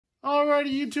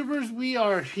Alrighty, YouTubers, we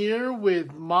are here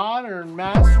with Modern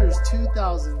Masters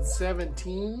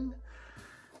 2017.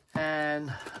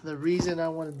 And the reason I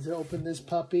wanted to open this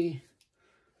puppy,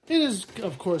 it is,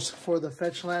 of course, for the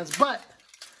fetch lands. But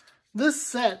this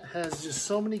set has just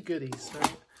so many goodies,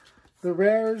 right? The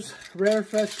rare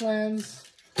fetch lands.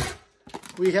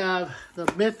 We have the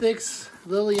Mythics,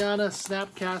 Liliana,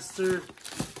 Snapcaster,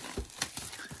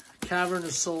 Cavern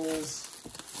of Souls.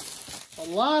 A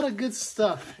lot of good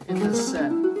stuff in this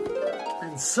set.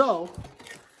 And so,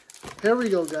 here we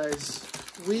go, guys.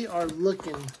 We are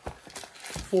looking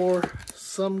for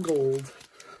some gold.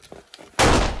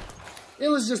 It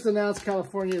was just announced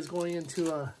California is going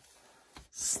into a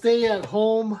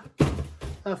stay-at-home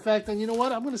effect. And you know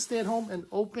what? I'm going to stay at home and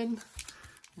open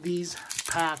these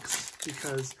packs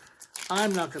because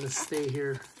I'm not going to stay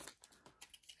here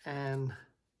and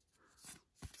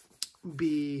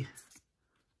be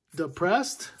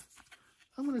depressed.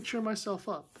 I'm going to cheer myself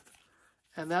up.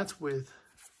 And that's with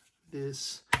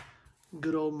this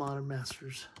good old Modern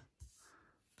Masters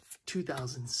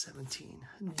 2017.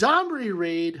 Domri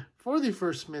raid for the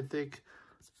first Mythic.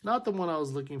 Not the one I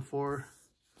was looking for.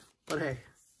 But hey,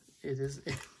 it is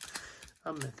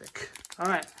a Mythic.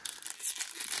 Alright.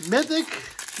 Mythic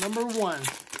number 1.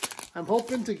 I'm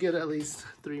hoping to get at least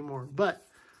 3 more. But,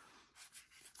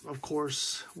 of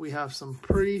course, we have some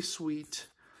pretty sweet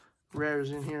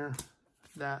rares in here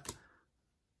that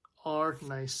are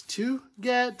nice to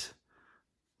get.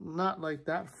 Not like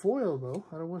that foil though.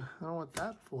 I don't want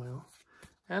that foil.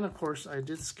 And of course I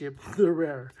did skip the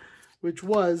rare, which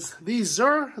was the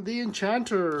Zur the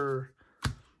Enchanter.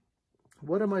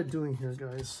 What am I doing here,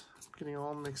 guys? I'm getting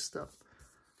all mixed up.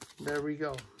 There we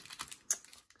go.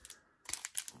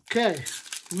 Okay,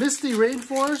 Misty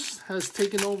Rainforest has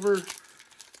taken over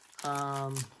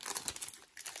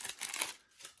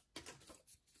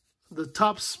the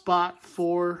top spot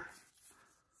for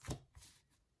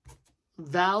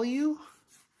value.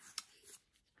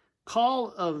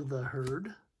 Call of the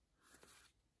Herd,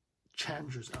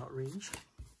 Chandra's Outrage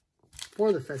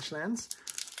for the fetch lands.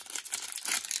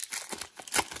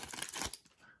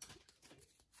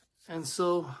 And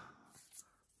so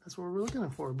that's what we're looking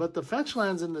for. But the fetch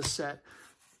lands in this set,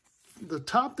 the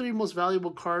top 3 most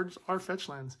valuable cards are fetch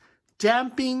lands.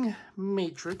 Damping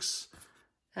Matrix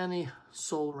and a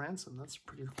Soul Ransom. That's a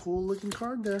pretty cool looking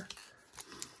card there.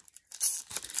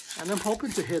 And I'm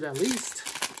hoping to hit at least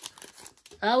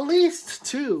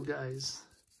 2, guys.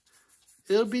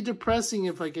 It'll be depressing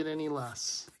if I get any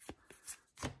less.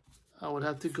 I would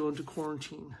have to go into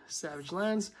quarantine. Savage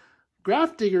Lands.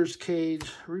 Grafdigger's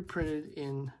Cage, reprinted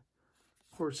in,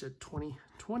 of course, at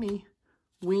 2020.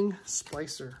 Wing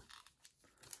Splicer.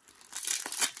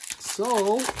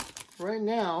 So, right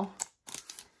now,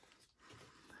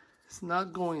 it's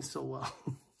not going so well.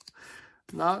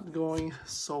 Not going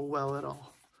so well at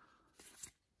all.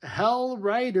 Hell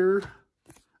Rider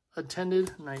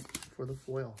Attended Night for the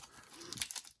foil.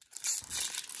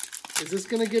 Is this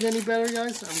gonna get any better,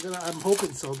 guys? I'm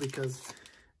hoping so, because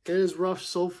it is rough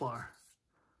so far.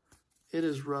 It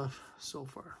is rough so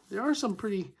far. There are some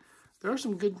good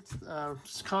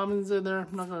commons in there.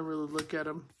 I'm not gonna really look at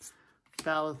them.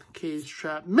 Ballad, Cage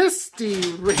Trap, Misty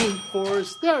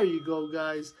Rainforest. There you go,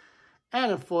 guys.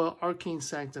 And a foil, Arcane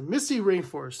Sanctum. Misty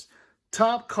Rainforest,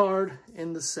 top card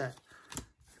in the set.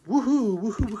 Woohoo,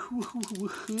 woohoo, woohoo,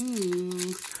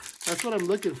 woohoo. That's what I'm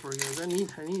looking for, guys. I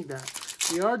need that.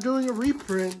 We are doing a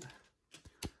reprint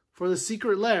for the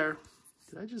Secret Lair.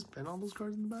 Did I just bend all those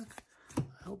cards in the back?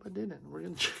 I hope I didn't. We're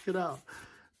going to check it out.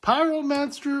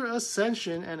 Pyromancer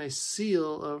Ascension and a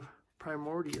Seal of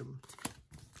Primordium.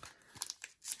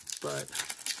 But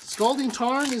Scalding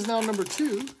Tarn is now number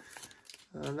 2.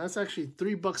 That's actually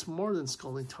 $3 more than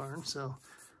Scalding Tarn. So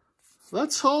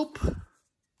let's hope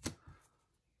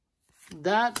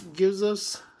that gives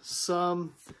us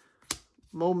some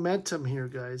momentum here,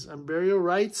 guys. Unburial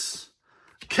Rites,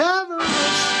 Cavern of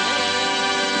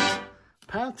Souls,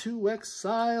 Path to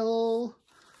Exile.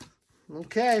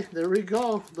 Okay, there we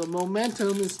go. The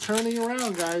momentum is turning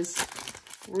around, guys.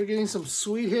 We're getting some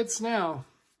sweet hits now.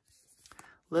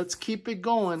 Let's keep it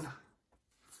going.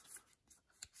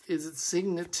 Is it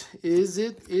Signet? Is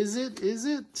it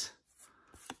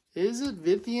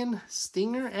Vithian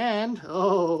Stinger? And,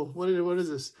 oh, what is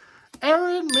this?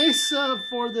 Aaron Mesa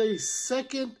for the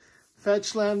second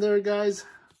fetch land there, guys.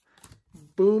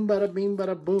 Boom, bada bing,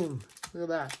 bada boom. Look at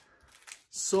that.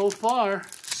 So far,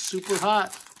 super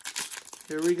hot.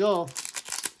 Here we go.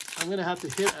 I'm going to have to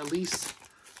hit at least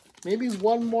maybe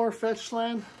 1 more fetch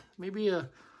land. Maybe a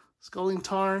Scalding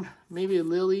Tarn. Maybe a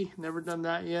Lily. Never done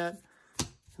that yet.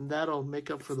 And that'll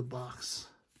make up for the box.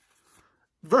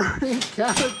 Verdant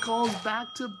Catacombs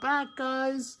back to back,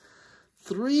 guys.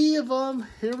 3 of them.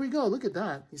 Here we go. Look at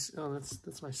that. Oh,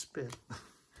 that's my spit.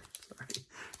 Sorry,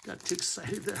 got too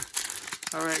excited there.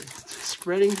 All right,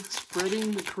 spreading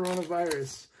the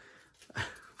coronavirus.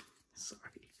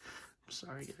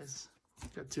 Sorry, guys.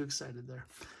 Got too excited there.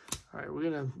 All right, we're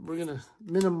gonna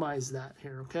minimize that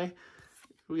here, okay?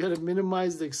 We gotta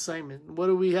minimize the excitement. What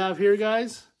do we have here,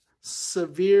 guys?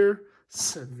 Sever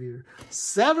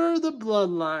the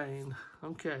Bloodline.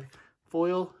 Okay,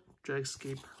 foil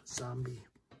Dregscape Zombie.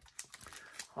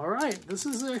 All right, this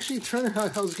is actually turning. I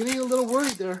was getting a little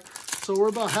worried there. So we're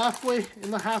about halfway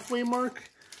in the halfway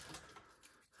mark.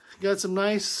 Got some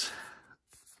nice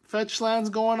fetch lands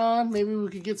going on. Maybe we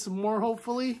could get some more,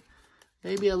 hopefully.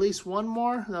 Maybe at least one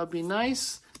more. That would be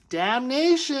nice.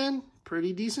 Damnation.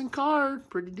 Pretty decent card.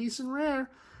 Pretty decent rare.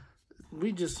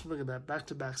 We just, look at that. Back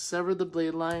to back. Sever the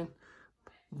Bloodline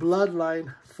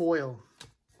foil.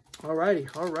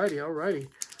 Alrighty.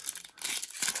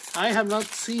 I have not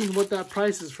seen what that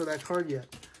price is for that card yet.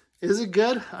 Is it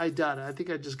good? I doubt it. I think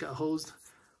I just got hosed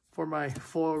for my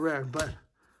foil rare, but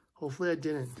hopefully I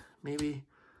didn't. Maybe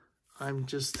I'm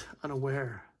just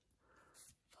unaware.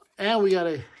 And we got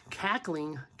a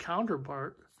cackling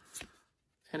counterpart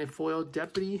and a foil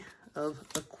Deputy of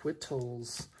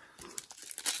Acquittals.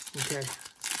 Okay,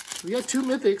 we got 2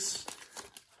 mythics.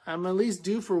 I'm at least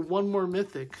due for 1 more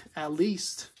mythic, at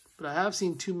least. But I have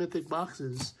seen 2 mythic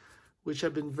boxes, which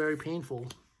have been very painful.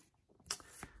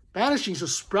 Banishing, so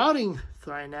Sprouting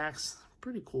Thrynax,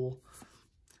 pretty cool.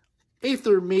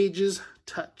 Aether Mage's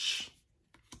Touch.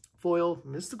 Foil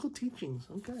Mystical Teachings,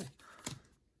 okay.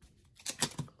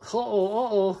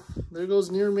 Uh-oh. There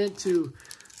goes Near Mint to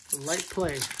Light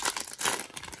Play.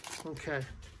 Okay.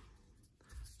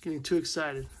 Getting too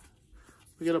excited.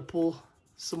 We gotta pull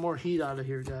some more heat out of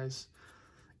here, guys.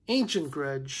 Ancient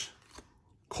Grudge.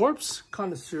 Corpse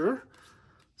Connoisseur.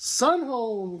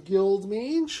 Sunhome Guild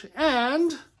Mage.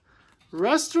 And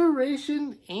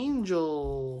Restoration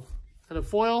Angel. And a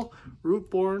foil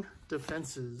Rootborn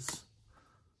Defenses.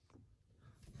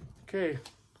 Okay.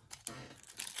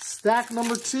 Stack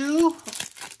number 2.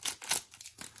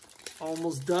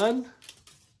 Almost done.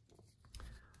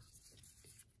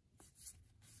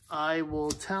 I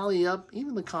will tally up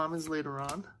even the commons later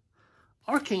on.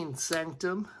 Arcane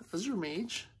Sanctum, Azure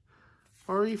Mage,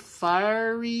 or a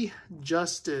Fiery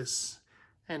Justice,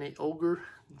 and a Ogre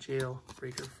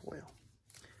Jailbreaker foil.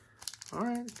 All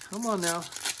right, come on now.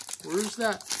 Where's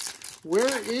that?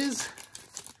 Where is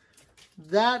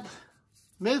that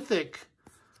mythic?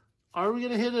 Are we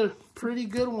going to hit a pretty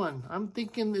good one? I'm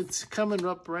thinking it's coming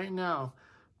up right now.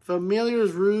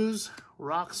 Familiar's Ruse,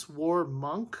 Rock's War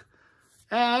Monk,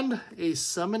 and a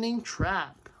Summoning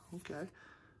Trap. Okay.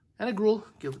 And a Gruul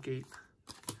Guildgate.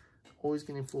 Always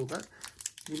getting fooled. That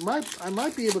I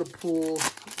might be able to pull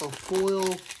a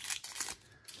foil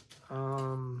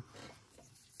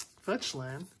fetch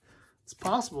land. It's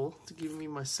possible to give me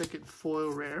my second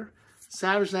foil rare.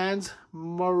 Savage Lands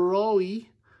Moroi,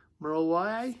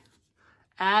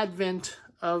 Advent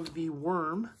of the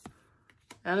Worm.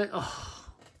 And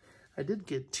I did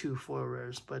get 2 foil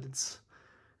rares, but it's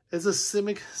a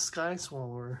Simic Sky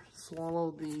Swallower.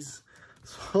 Swallows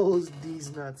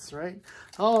these nuts, right?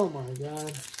 Oh my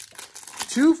god.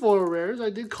 2 foil rares. I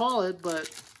did call it, but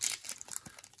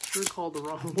sure called the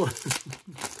wrong one.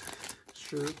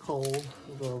 Sure called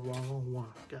the wrong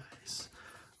one, guys.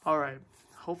 Alright.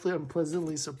 Hopefully I'm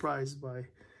pleasantly surprised by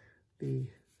the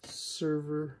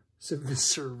Severe the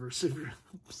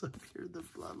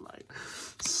Bloodline.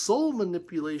 Soul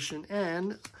Manipulation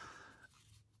and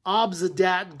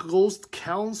Obsidat Ghost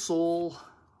Council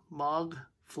Mog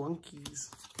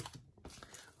Flunkies.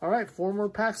 All right, 4 more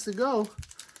packs to go.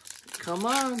 Come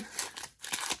on.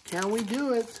 Can we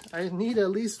do it? I need at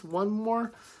least 1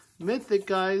 more mythic,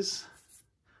 guys,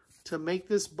 to make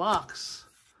this box.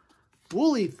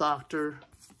 Woolly Thoctor,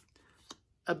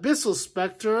 Abyssal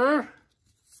Spectre,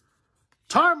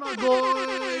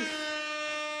 Tarmogoyf.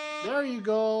 There you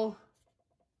go.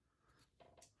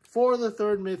 For the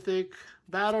 3rd mythic,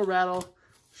 Battle Rattle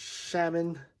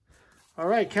Shaman. All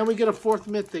right, can we get a 4th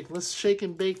mythic? Let's shake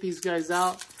and bake these guys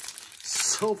out.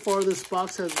 So far, this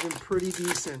box has been pretty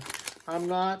decent. I'm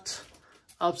not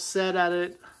upset at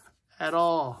it at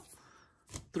all.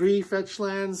 3 fetch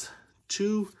lands,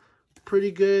 2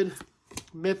 pretty good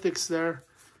mythics there.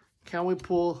 Can we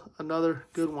pull another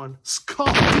good one?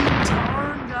 Scalding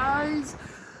Tarn, guys.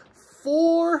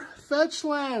 4 fetch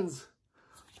lands.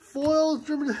 Foil.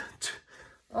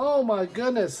 Oh my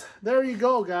goodness. There you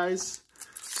go, guys.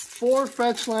 4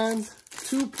 fetch lands.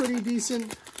 2 pretty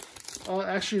decent,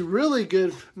 actually really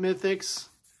good mythics.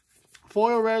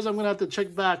 Foil rares, I'm going to have to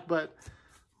check back, but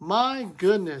my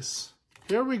goodness.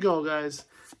 Here we go, guys.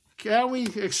 Can we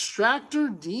Extractor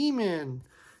Demon?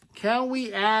 Can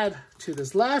we add to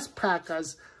this last pack,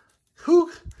 guys?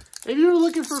 If you're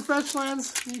looking for fetch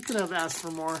lands, you could have asked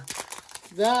for more.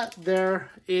 That there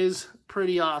is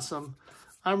pretty awesome.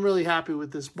 I'm really happy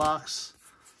with this box.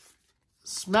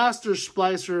 Master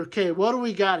Splicer. Okay, what do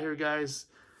we got here, guys?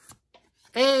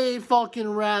 A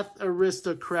Falcon Wrath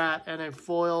Aristocrat and a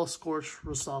foil Scorched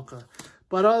Rusalka.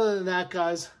 But other than that,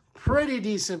 guys, pretty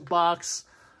decent box.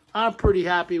 I'm pretty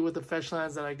happy with the fetch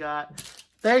lands that I got.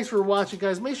 Thanks for watching,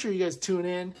 guys. Make sure you guys tune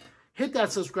in. Hit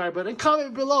that subscribe button and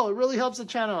comment below. It really helps the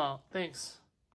channel out. Thanks.